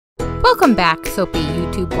Welcome back, soapy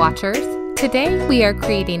YouTube watchers. Today we are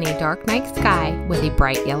creating a dark night sky with a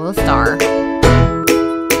bright yellow star.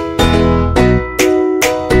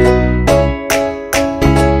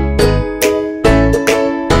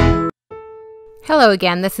 Hello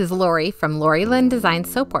again, this is Lori from LauriLin Design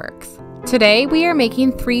Soapworks. Today we are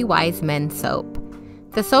making 3 Wise Men soap.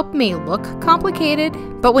 The soap may look complicated,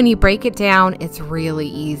 but when you break it down, it's really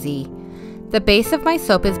easy. The base of my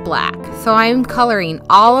soap is black, so I'm coloring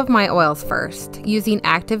all of my oils first, using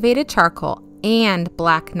activated charcoal and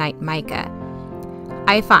black night mica.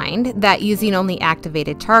 I find that using only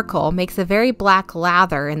activated charcoal makes a very black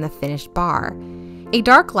lather in the finished bar. A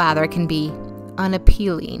dark lather can be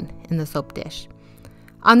unappealing in the soap dish.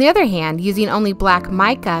 On the other hand, using only black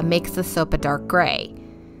mica makes the soap a dark gray.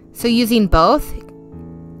 So using both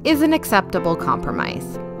is an acceptable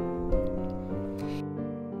compromise.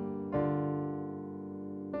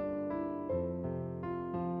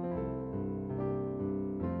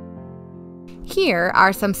 Here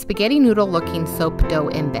are some spaghetti noodle looking soap dough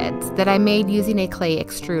embeds that I made using a clay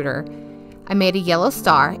extruder. I made a yellow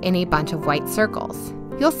star and a bunch of white circles.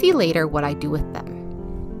 You'll see later what I do with them.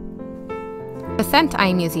 The scent I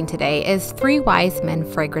am using today is 3 Wise Men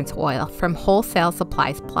fragrance oil from Wholesale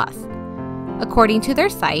Supplies Plus. According to their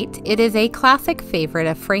site, it is a classic favorite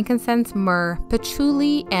of frankincense, myrrh,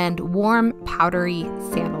 patchouli, and warm, powdery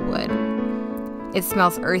sandalwood. It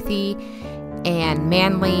smells earthy and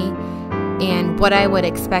manly, and what I would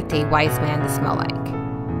expect a wise man to smell like.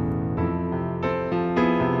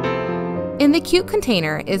 In the cute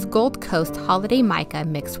container is Gold Coast Holiday Mica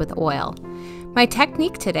mixed with oil. My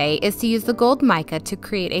technique today is to use the gold mica to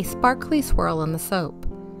create a sparkly swirl in the soap.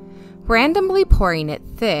 Randomly pouring it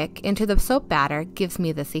thick into the soap batter gives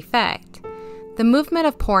me this effect. The movement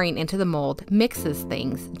of pouring into the mold mixes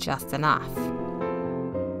things just enough.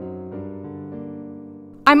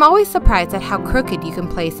 I'm always surprised at how crooked you can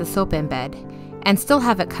place a soap embed and still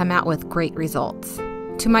have it come out with great results.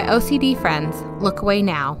 To my OCD friends, look away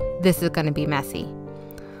now, this is going to be messy.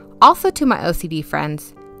 Also to my OCD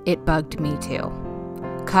friends, it bugged me too.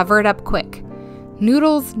 Cover it up quick.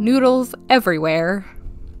 Noodles, noodles everywhere.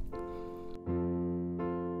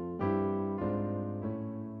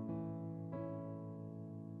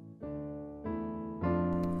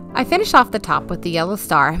 I finish off the top with the yellow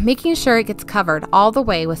star, making sure it gets covered all the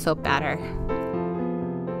way with soap batter.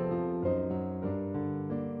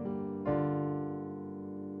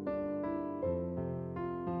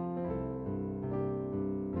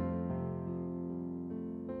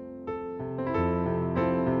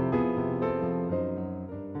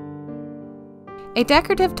 A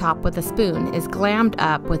decorative top with a spoon is glammed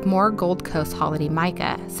up with more Gold Coast Holiday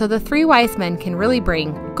Mica, so the 3 Wise Men can really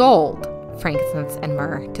bring gold, frankincense, and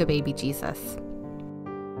myrrh to baby Jesus.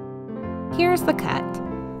 Here's the cut.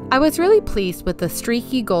 I was really pleased with the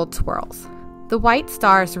streaky gold swirls. The white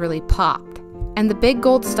stars really popped, and the big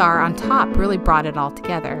gold star on top really brought it all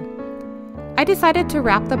together. I decided to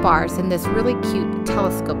wrap the bars in this really cute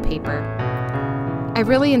telescope paper. I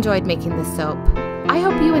really enjoyed making this soap. I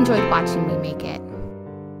hope you enjoyed watching me make it.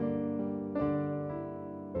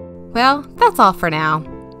 Well, that's all for now.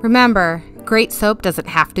 Remember, great soap doesn't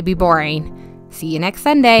have to be boring. See you next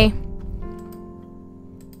Sunday.